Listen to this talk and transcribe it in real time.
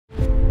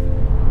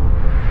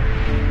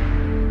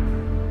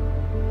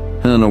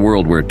In a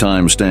world where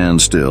time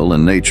stands still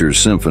and nature's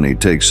symphony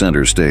takes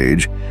center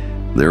stage,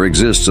 there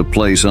exists a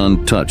place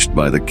untouched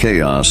by the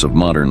chaos of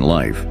modern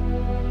life.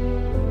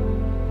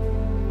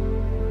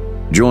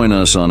 Join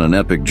us on an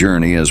epic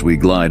journey as we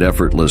glide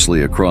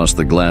effortlessly across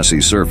the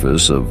glassy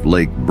surface of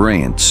Lake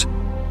Brienz,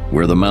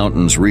 where the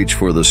mountains reach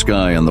for the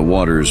sky and the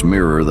waters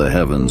mirror the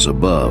heavens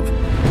above.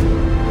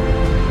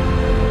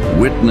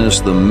 Witness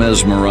the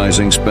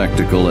mesmerizing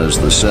spectacle as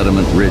the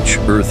sediment-rich,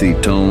 earthy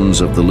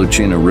tones of the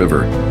Lucina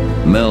River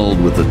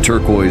meld with the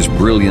turquoise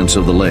brilliance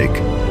of the lake,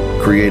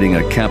 creating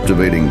a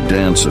captivating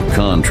dance of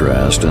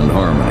contrast and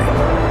harmony.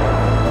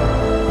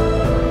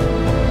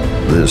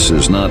 This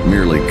is not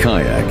merely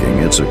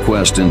kayaking, it's a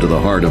quest into the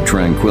heart of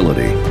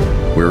tranquility,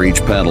 where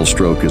each paddle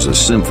stroke is a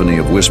symphony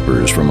of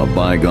whispers from a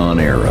bygone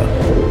era.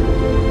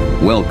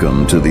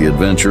 Welcome to the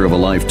adventure of a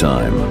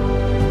lifetime.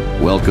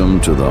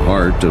 Welcome to the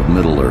heart of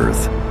Middle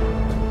Earth.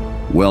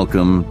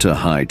 Welcome to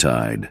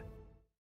Hightide.